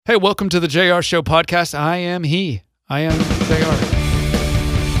Hey, welcome to the JAYAR Show podcast. I am he. I am JAYAR.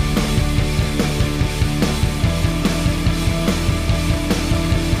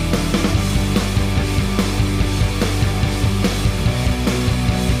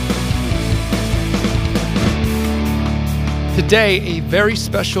 Today, a very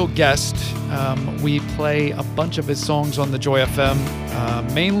special guest. We play a bunch of his songs on the Joy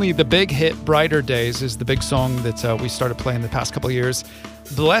FM. Mainly the big hit "Brighter Days" is the big song that we started playing the past couple of years.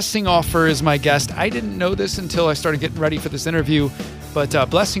 Blessing Offor is my guest. I didn't know this until I started getting ready for this interview, but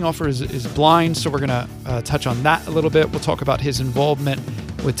Blessing Offor is blind, so we're going to touch on that a little bit. We'll talk about his involvement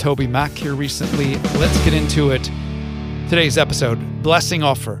with Toby Mac here recently. Let's get into it. Today's episode, Blessing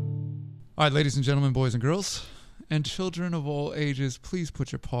Offor. All right, ladies and gentlemen, boys and girls, and children of all ages, please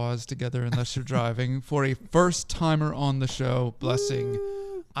put your paws together unless you're driving for a first-timer on the show, Blessing.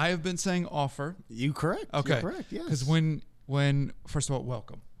 I have been saying Offor. You correct. Okay. You're correct, yes. Because when first of all,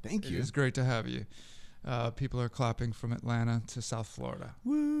 welcome. Thank you. It's great to have you. People are clapping from Atlanta to South Florida.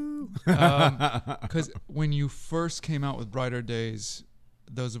 Woo! Because when you first came out with Brighter Days,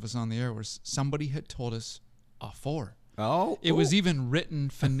 those of us on the air somebody had told us Offor. Oh, it was even written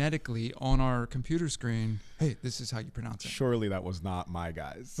phonetically on our computer screen. Hey, this is how you pronounce it. Surely that was not my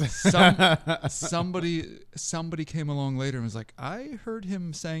guys. Somebody came along later and was like, I heard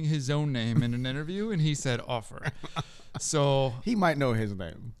him saying his own name in an interview, and he said Offor. So he might know his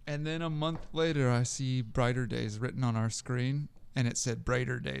name. And then a month later, I see Brighter Days written on our screen, and it said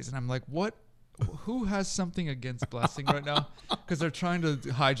Brighter Days, and I'm like, what? Who has something against Blessing right now? Because they're trying to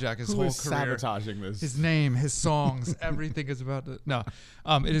hijack his whole career. Sabotaging this? His name, his songs, everything is about to. No,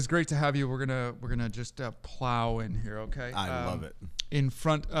 it is great to have you. We're gonna just plow in here, okay? I love it. In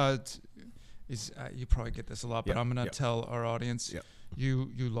front, you probably get this a lot, but I'm gonna tell our audience. Yep. You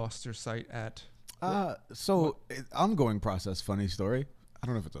lost your sight at. Ongoing process. Funny story. I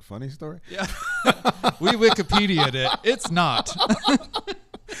don't know if it's a funny story. Yeah, we Wikipedia'd it. It's not.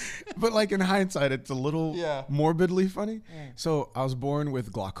 But like in hindsight, it's a little morbidly funny. Mm. So I was born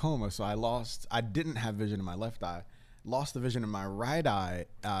with glaucoma, so I didn't have vision in my left eye. Lost the vision in my right eye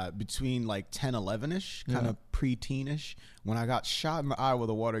between like 10, 11-ish, kind of pre-teen-ish, when I got shot in the eye with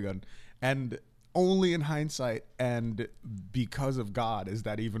a water gun. And only in hindsight and because of God is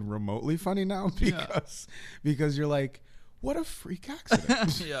that even remotely funny now, because you're like, what a freak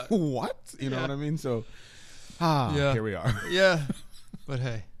accident. What? You know what I mean? So here we are. Yeah. But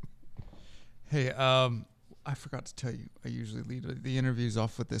hey, I forgot to tell you, I usually lead the interviews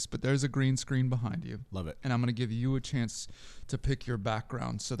off with this, but there's a green screen behind you. Love it. And I'm going to give you a chance to pick your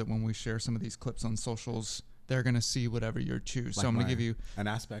background so that when we share some of these clips on socials, they're going to see whatever you choose. Like so I'm going to give you an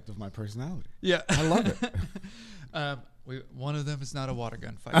aspect of my personality. Yeah. I love it. One of them is not a water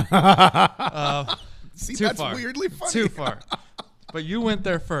gun fight. See, too that's far. Weirdly funny. Too far. But you went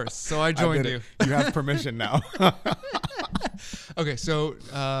there first, so I joined you. You have permission now. Okay, so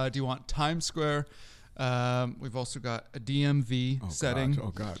do you want Times Square? We've also got a DMV setting.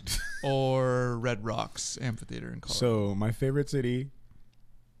 Oh, God. Or Red Rocks Amphitheater in Colorado. So my favorite city,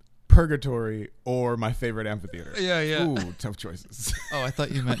 Purgatory, or my favorite amphitheater. Yeah. Ooh, tough choices. Oh, I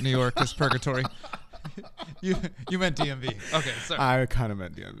thought you meant New York as Purgatory. You meant DMV. Okay, sorry. I kind of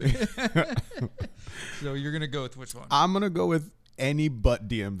meant DMV. So you're going to go with which one? I'm going to go with any but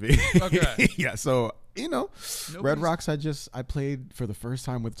DMV. Okay. Yeah, so, Red Rocks, I played for the first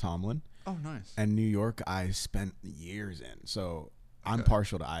time with Tomlin. Oh, nice. And New York, I spent years in. So I'm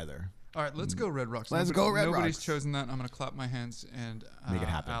partial to either. All right, let's go Red Rocks. Let's go Red Rocks. Nobody's chosen that. I'm going to clap my hands and make it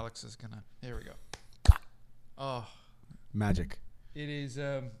happen. Alex is going to. Here we go. Oh. Magic. It is.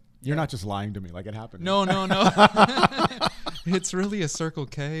 You're not just lying to me like it happened. No. It's really a Circle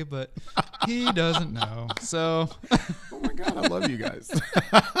K, but he doesn't know. So. Oh my God, I love you guys.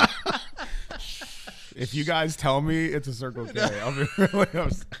 If you guys tell me it's a Circle K, I'll be really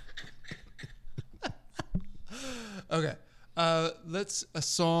upset. Okay. Let's a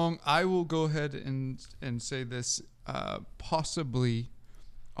song. I will go ahead and say this. Possibly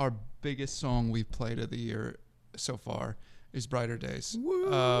our biggest song we've played of the year so far is Brighter Days.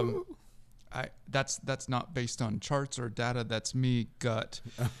 Woo. That's not based on charts or data. That's me gut.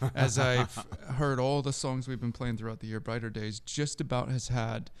 As I've heard all the songs we've been playing throughout the year, Brighter Days just about has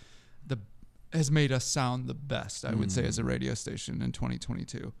made us sound the best, I would say, as a radio station in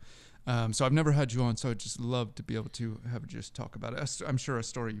 2022. So I've never had you on, so I'd just love to be able to have just talk about it. I'm sure a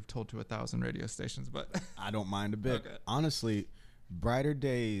story you've told to 1,000 radio stations, but I don't mind a bit. Okay. Honestly, Brighter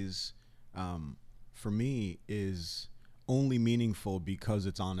Days, for me, is only meaningful because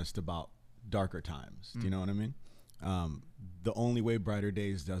it's honest about darker times. Do you know what I mean? The only way Brighter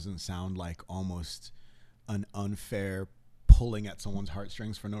Days doesn't sound like almost an unfair pulling at someone's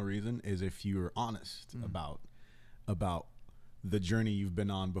heartstrings for no reason is if you're honest about the journey you've been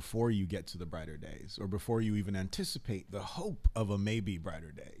on before you get to the brighter days, or before you even anticipate the hope of a maybe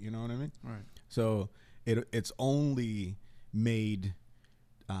brighter day. You know what I mean? Right. So it's only made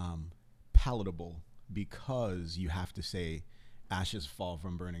palatable because you have to say ashes fall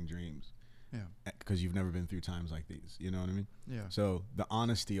from burning dreams. Yeah. Because you've never been through times like these. You know what I mean? Yeah. So the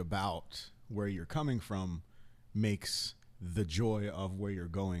honesty about where you're coming from makes the joy of where you're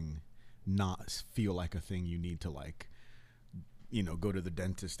going not feel like a thing you need to, like, you know, go to the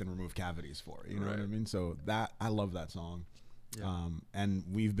dentist and remove cavities for. You know what I mean? So that, I love that song. Yeah. And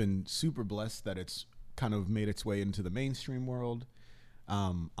we've been super blessed that it's kind of made its way into the mainstream world,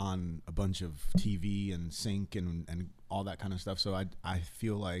 on a bunch of TV and sync and all that kind of stuff. So I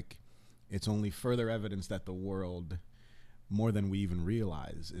feel like it's only further evidence that the world, more than we even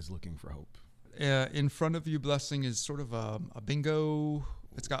realize, is looking for hope. In front of you, Blessing, is sort of a bingo.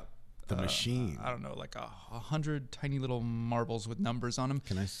 It's got the machine. I don't know, like 100 tiny little marbles with numbers on them.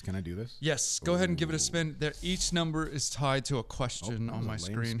 Can I do this? Yes. Go ahead and give it a spin. There, each number is tied to a question on my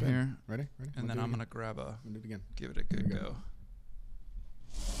screen here. Ready? And then I'm gonna grab a. Do it again. Give it a good go.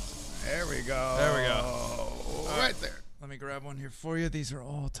 There we go. There we go. Right there. Let me grab one here for you. These are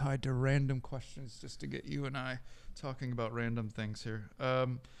all tied to random questions, just to get you and I talking about random things here.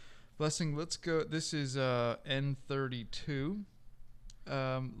 Blessing, let's go. This is N32.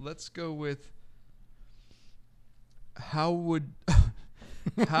 Let's go with how would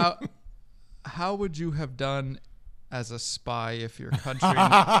you have done as a spy if your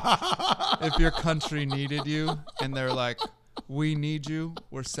country needed you, and they're like, we need you,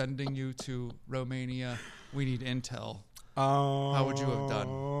 we're sending you to Romania, we need intel. How would you have done?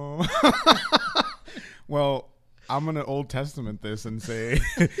 Well, I'm gonna Old Testament this and say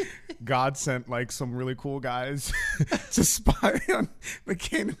God sent like some really cool guys to spy on the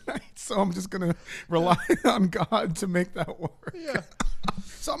Canaanites, so I'm just gonna rely on God to make that work. Yeah.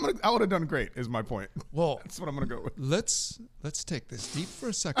 So I would have done great, is my point. Well, that's what I'm gonna go with. Let's take this deep for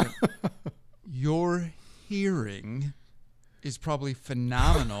a second. Your hearing is probably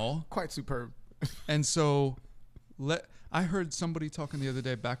phenomenal. Quite superb. And so I heard somebody talking the other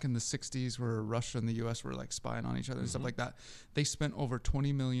day, back in the 60s, where Russia and the U.S. were like spying on each other and stuff like that. They spent over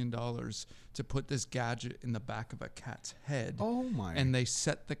 $20 million to put this gadget in the back of a cat's head. Oh my. And they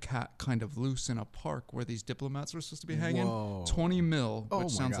set the cat kind of loose in a park where these diplomats were supposed to be hanging. Whoa. 20 mil, oh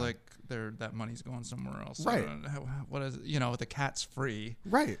which sounds God. like that money's going somewhere else. Right. What is it? You know, the cat's free.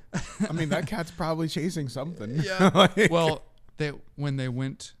 Right. I mean, that cat's probably chasing something. Yeah. Like, well, when they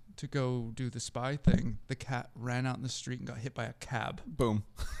went to go do the spy thing, the cat ran out in the street and got hit by a cab. Boom.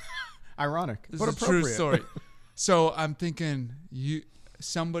 Ironic. This but is a appropriate. true story. So I'm thinking,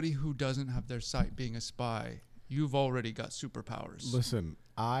 somebody who doesn't have their sight being a spy, you've already got superpowers. Listen,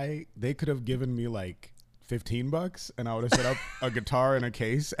 they could have given me like $15 and I would have set up a guitar in a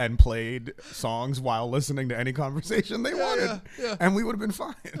case and played songs while listening to any conversation they wanted. Yeah. And we would have been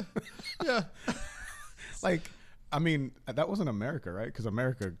fine. Yeah. Like, I mean, that wasn't America, right? Because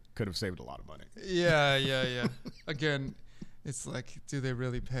America could have saved a lot of money. Yeah. Again, it's like, do they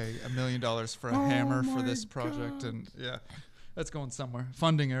really pay $1 million for a hammer for this project? God. And yeah, that's going somewhere.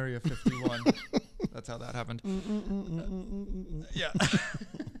 Funding Area 51. That's how that happened. Yeah.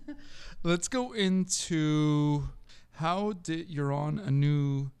 Let's go into you're on a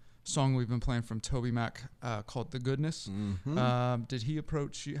new song we've been playing from Toby Mac called The Goodness. Mm-hmm. Did he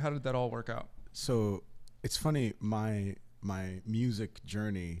approach you? How did that all work out? So it's funny, my music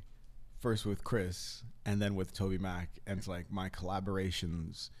journey, first with Chris and then with Toby Mac, and it's like my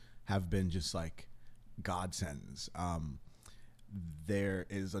collaborations have been just like godsends. There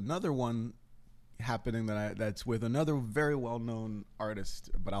is another one happening that's with another very well-known artist,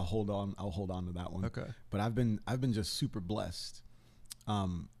 but I'll hold on to that one. Okay. But I've been just super blessed.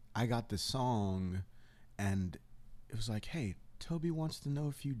 I got this song and it was like, hey, Toby wants to know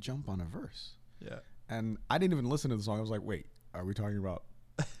if you jump on a verse. Yeah. And I didn't even listen to the song. I was like, wait, are we talking about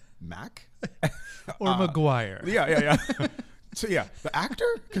Mac? Or McGuire? Yeah. So yeah, the actor,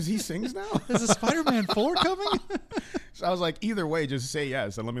 because he sings now. Is a Spider-Man 4 coming? So I was like, either way, just say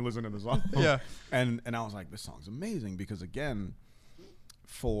yes and let me listen to the song. Yeah. And I was like, this song's amazing because, again,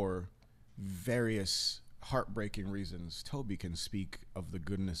 for various heartbreaking reasons, Toby can speak of the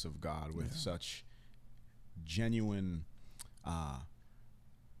goodness of God with such genuine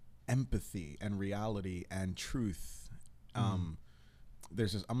empathy and reality and truth.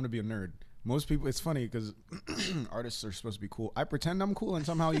 There's this, I'm going to be a nerd. Most people, it's funny because artists are supposed to be cool. I pretend I'm cool and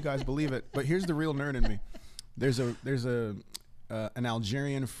somehow you guys believe it. But here's the real nerd in me. There's an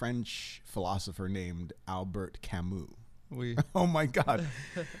Algerian French philosopher named Albert Camus. Oh my God.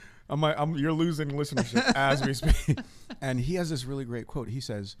 You're losing listenership as we speak. And he has this really great quote. He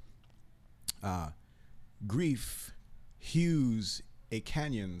says, grief hews a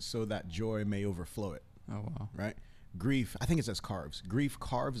canyon so that joy may overflow it. Oh, wow. Right? Grief, I think it says carves. Grief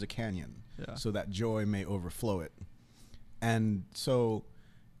carves a canyon so that joy may overflow it. And so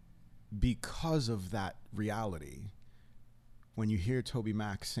because of that reality, when you hear Toby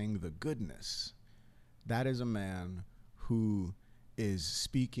Mac sing the goodness, that is a man who is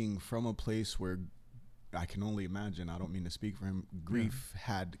speaking from a place where I can only imagine, I don't mean to speak for him, grief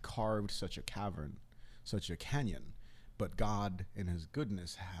had carved such a cavern, such a canyon, but God in his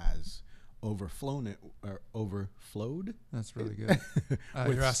goodness has overflown it, or overflowed. That's really good.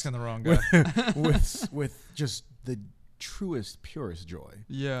 You're asking the wrong guy. with just the truest, purest joy.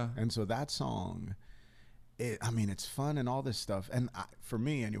 Yeah. And so that song, it's fun and all this stuff. And for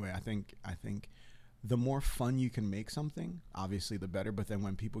me anyway, I think the more fun you can make something, obviously the better. But then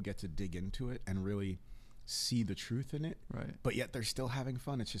when people get to dig into it and really see the truth in it, right, but yet they're still having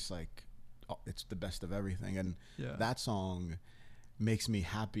fun, it's just like, it's the best of everything. And that song makes me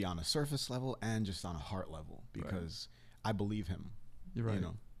happy on a surface level and just on a heart level, because I believe him. You're right. You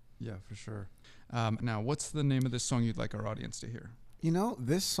know? Yeah, for sure. Now, what's the name of this song you'd like our audience to hear?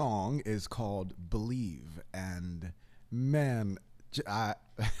 This song is called Believe. And man, I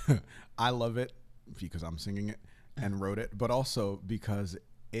love it because I'm singing it and wrote it, but also because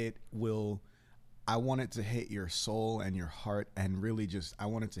I want it to hit your soul and your heart, and really just, I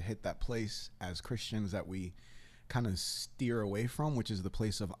want it to hit that place as Christians that we kind of steer away from, which is the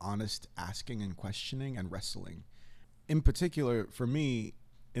place of honest asking and questioning and wrestling. In particular, for me,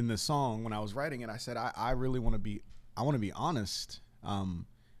 in the song, when I was writing it, I said, I really want to be honest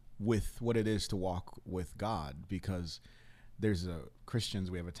with what it is to walk with God, because there's Christians,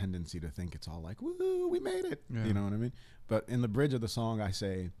 we have a tendency to think it's all like, woo, we made it. Yeah. You know what I mean? But in the bridge of the song, I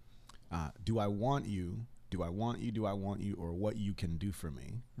say, do I want you? Do I want you? Do I want you? Or what you can do for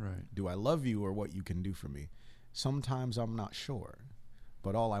me? Right. Do I love you, or what you can do for me? Sometimes I'm not sure,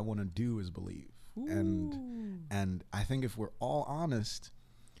 but all I want to do is believe. Ooh. And I think if we're all honest,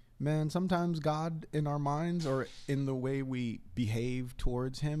 man, sometimes God in our minds, or in the way we behave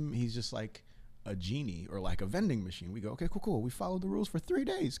towards him, he's just like a genie or like a vending machine. We go, okay, cool. We followed the rules for 3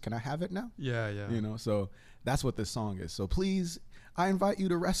 days. Can I have it now? Yeah. So that's what this song is. So please, I invite you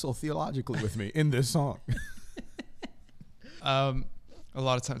to wrestle theologically with me in this song. A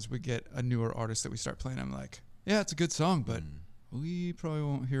lot of times we get a newer artist that we start playing. I'm like, yeah, it's a good song, but we probably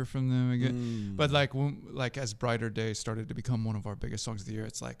won't hear from them again. But like as Brighter Day started to become one of our biggest songs of the year,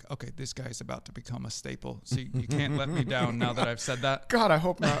 it's like, okay, this guy's about to become a staple. So you can't let me down now that I've said that. God, I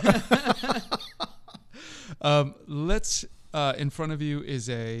hope not. In front of you is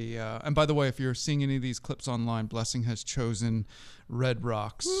and by the way, if you're seeing any of these clips online, Blessing has chosen Red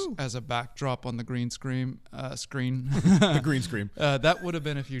Rocks as a backdrop on the green screen. The green screen. That would have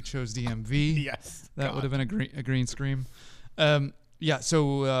been if you chose DMV. Yes. That would have been a green screen.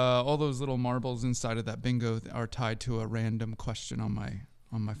 So all those little marbles inside of that bingo are tied to a random question on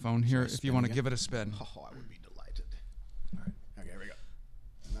my phone here. If you want to give it a spin. Oh, I would be delighted. All right. Okay, here we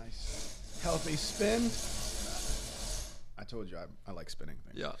go. Nice. Healthy spin. I told you I like spinning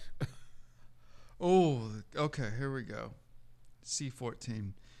things. Yeah. Oh, okay. Here we go.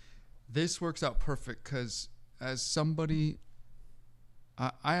 C14. This works out perfect because as somebody,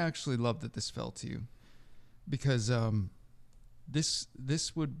 I actually love that this fell to you, because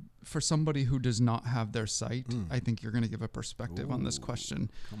this would, for somebody who does not have their sight, I think you're going to give a perspective on this question.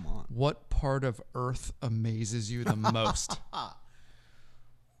 Come on. What part of Earth amazes you the most?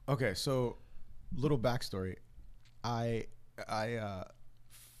 Okay, so little backstory.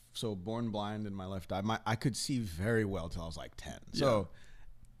 So born blind in my left eye. I could see very well till I was like 10. Yeah. So,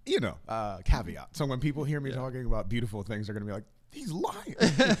 caveat. So when people hear me talking about beautiful things, they're gonna be like, "He's lying.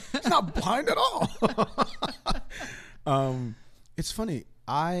 He's not blind at all." It's funny.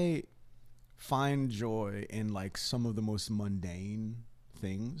 I find joy in like some of the most mundane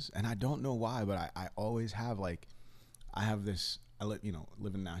things, and I don't know why, but I always have like, I have this. I live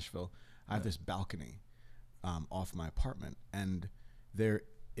in Nashville. I have this balcony off my apartment, and I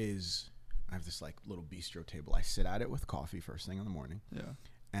have this like little bistro table. I sit at it with coffee first thing in the morning. Yeah.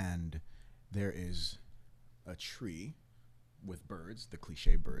 And there is a tree with birds, the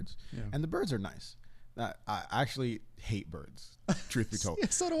cliche birds. Yeah. And the birds are nice. I actually hate birds, truth be told. Yeah,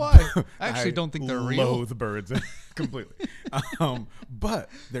 so do I. I actually don't think they're real. I loathe birds completely. But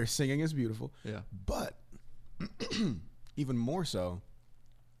their singing is beautiful. Yeah. But even more so,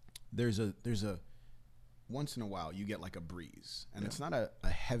 there's a once in a while you get like a breeze, and it's not a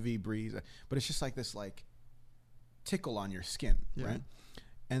heavy breeze, but it's just like this, like tickle on your skin, Yeah. right?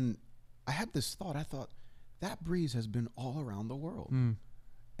 And I had this thought. I thought that breeze has been all around the world,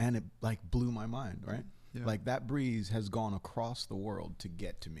 and it like blew my mind, right? Yeah. Like that breeze has gone across the world to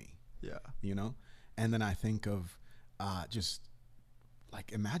get to me, Yeah. you know? And then I think of just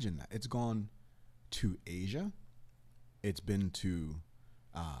like, imagine that it's gone to Asia, it's been to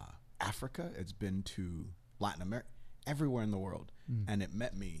Africa, it's been to Latin America, everywhere in the world, and it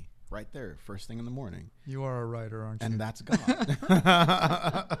met me right there first thing in the morning. You are a writer, aren't you? And that's God.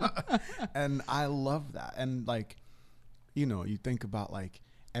 And I love that. And like, you know, you think about like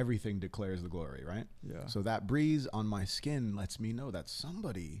everything declares the glory, right? Yeah. So that breeze on my skin lets me know that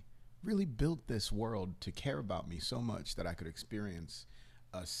somebody really built this world to care about me so much that I could experience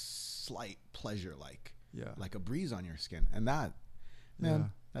a slight pleasure, like a breeze on your skin. And that,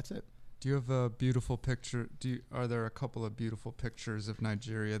 man, that's it. Do you have a beautiful picture? Are there a couple of beautiful pictures of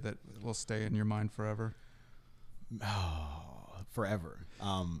Nigeria that will stay in your mind forever? Oh, forever.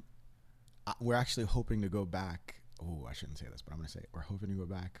 We're actually hoping to go back. Oh, I shouldn't say this, but I'm going to say it. We're hoping to go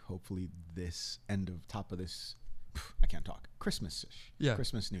back, hopefully this top of this, I can't talk, Christmas-ish. Yeah.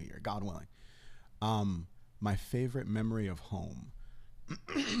 Christmas, New Year, God willing. My favorite memory of home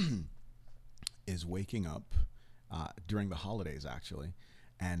is waking up during the holidays, actually.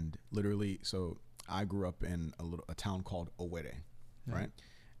 And literally, so I grew up in a town called Owerri, right?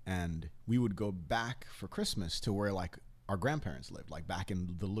 And we would go back for Christmas to where like our grandparents lived, like back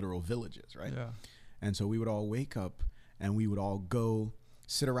in the literal villages, right? Yeah. And so we would all wake up and we would all go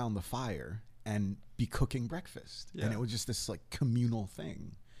sit around the fire and be cooking breakfast. Yeah. And it was just this like communal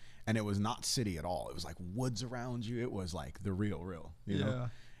thing. And it was not city at all. It was like woods around you. It was like the real, you know?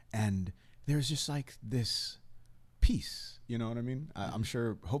 And there's just like this peace, you know what I mean? I'm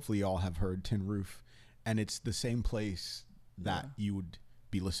sure, hopefully y'all have heard Tin Roof, and it's the same place that you would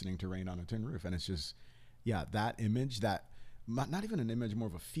be listening to Rain on a Tin Roof. And it's just, that image, that not even an image, more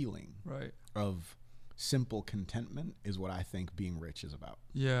of a feeling, right, of simple contentment is what I think being rich is about.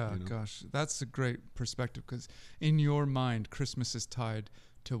 Yeah, you know? gosh, that's a great perspective, because in your mind, Christmas is tied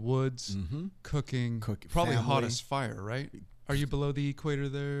to woods, cooking, probably family. hottest fire, right? Are you below the equator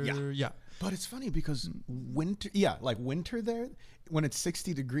there? Yeah. But it's funny because winter there, when it's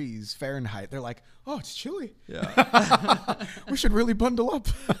 60 degrees Fahrenheit, they're like, oh, it's chilly. Yeah. We should really bundle up.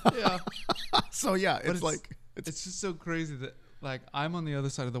 Yeah. So it's just so crazy that like I'm on the other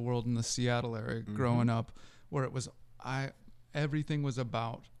side of the world in the Seattle area growing up, where it was everything was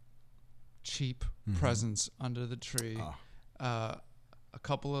about cheap presents under the tree. A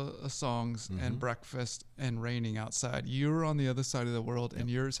couple of songs and breakfast and raining outside. You're on the other side of the world, and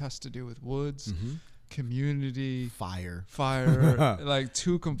yours has to do with woods, community, fire, like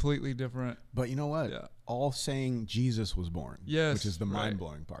two completely different. But you know what? Yeah. All saying Jesus was born, yes, which is the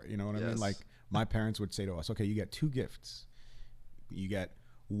mind-blowing part. You know what I mean? Like my parents would say to us, okay, you get 2 gifts. You get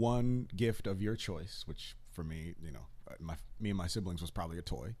one gift of your choice, which for me, you know, me and my siblings was probably a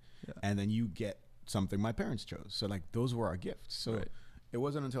toy. Yeah. And then you get something my parents chose. So like those were our gifts. So it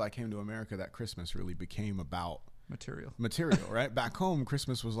wasn't until I came to America that Christmas really became about material, right? Back home,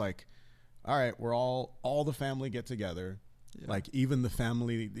 Christmas was like, all right, we're all the family get together. Yeah. Like even the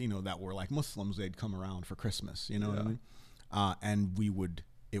family, you know, that were like Muslims, they'd come around for Christmas, you know what I mean? And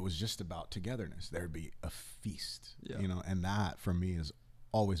it was just about togetherness. There'd be a feast, you know, and that for me has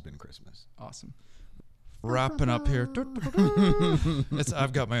always been Christmas. Awesome. Wrapping up here.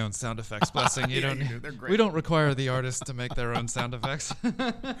 I've got my own sound effects. Blessing. We don't require the artists to make their own sound effects.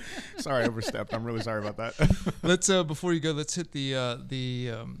 Sorry, I overstepped. I'm really sorry about that. Let's before you go, let's hit the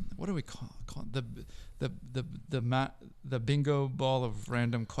what do we call the bingo ball of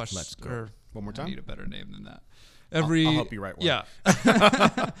random questions. Let's go. One more time. I need a better name than that. I'll help you write one. Yeah.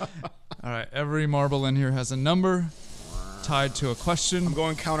 All right. Every marble in here has a number tied to a question. I'm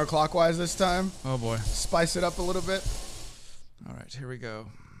going counterclockwise this time. Oh boy. Spice it up a little bit. All right, here we go.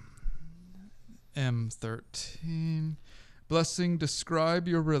 M13. Blessing, describe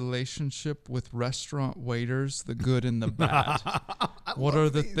your relationship with restaurant waiters, the good and the bad. What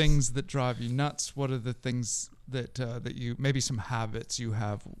are the things that drive you nuts? What are the things that you, maybe some habits you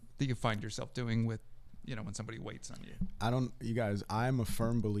have that you find yourself doing with, you know, when somebody waits on you? You guys, I'm a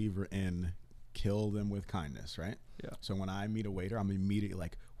firm believer in kill them with kindness, right? Yeah. So when I meet a waiter, I'm immediately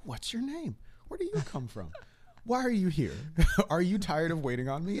like, what's your name? Where do you come from? Why are you here? Are you tired of waiting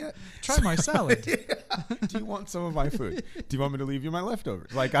on me yet? Try my salad. Do you want some of my food? Do you want me to leave you my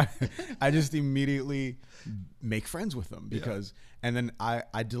leftovers? Like I just immediately make friends with them because, and then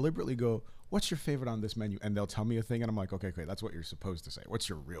I deliberately go, what's your favorite on this menu? And they'll tell me a thing and I'm like, okay, that's what you're supposed to say. What's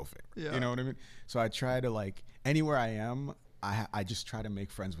your real favorite? Yeah. You know what I mean? So I try to, like, anywhere I am, I just try to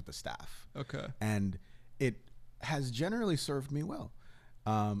make friends with the staff. Okay. And has generally served me well.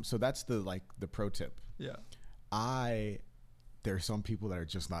 So that's the pro tip. Yeah. There's some people that are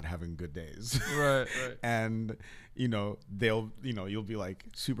just not having good days. Right. And, you'll be like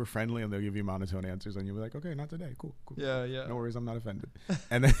super friendly and they'll give you monotone answers and you'll be like, okay, not today. Cool. Yeah. No worries. I'm not offended.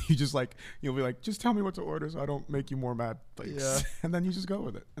 And then you'll be like, just tell me what to order so I don't make you more mad. Thanks. And then you just go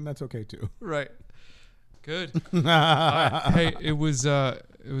with it. And that's okay too. Right. Good. Hey, it was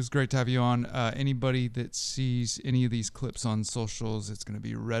great to have you on. Anybody that sees any of these clips on socials, it's going to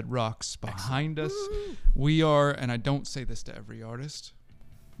be Red Rocks behind us. We are, and I don't say this to every artist,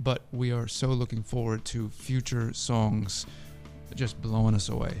 but we are so looking forward to future songs just blowing us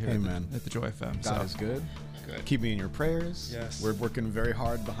away here at the Joy FM. God is good. Keep me in your prayers. Yes. We're working very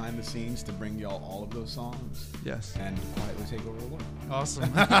hard behind the scenes to bring y'all all of those songs. Yes. And quietly take over the world. Awesome.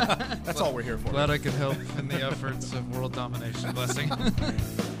 That's all we're here for. Glad I could help in the efforts of world domination. Blessing.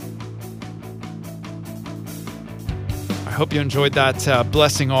 I hope you enjoyed that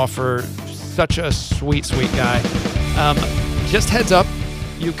blessing offer. Such a sweet guy. Just heads up,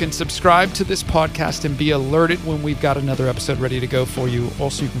 you can subscribe to this podcast and be alerted when we've got another episode ready to go for you.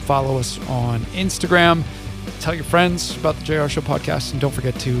 Also, you can follow us on Instagram. Tell your friends about the JR Show podcast, and don't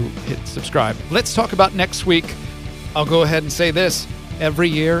forget to hit subscribe. Let's talk about next week. I'll go ahead and say this. Every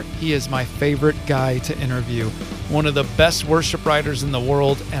year, he is my favorite guy to interview. One of the best worship writers in the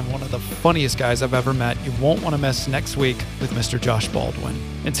world and one of the funniest guys I've ever met. You won't want to miss next week with Mr. Josh Baldwin.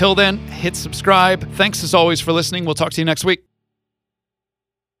 Until then, hit subscribe. Thanks as always for listening. We'll talk to you next week.